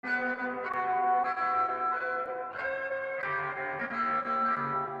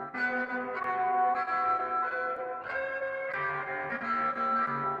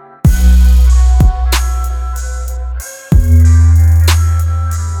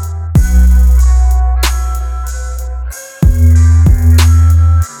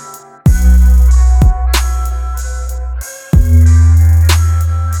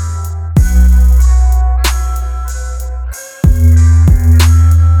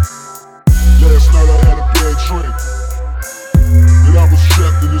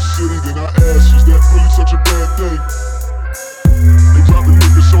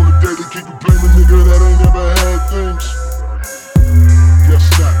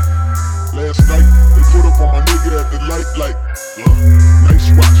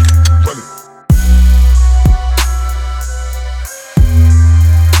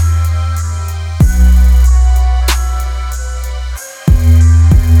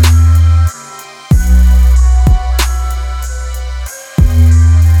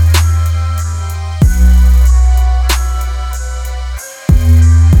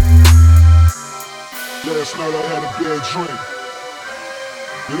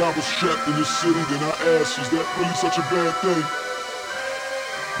that I was trapped in this city, then I asked, is that really such a bad thing?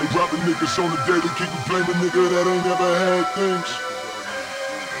 They dropping niggas on the daily, keep blaming nigga that ain't never had things.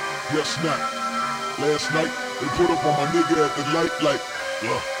 Yes, not. Last night, they put up on my nigga at the light like,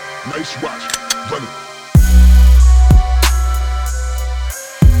 nice watch, run it.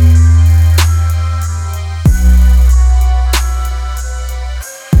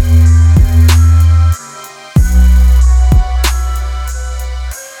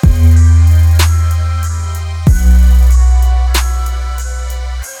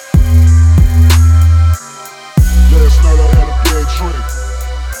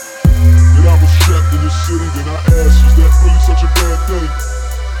 City, then I asked, is that really such a bad thing?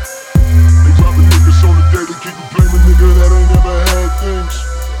 They dropping niggas on the daily, keep blaming nigga that ain't never had things.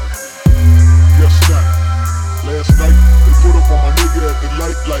 Guess not. Last night, they put up on my nigga at the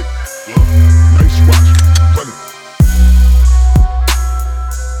light like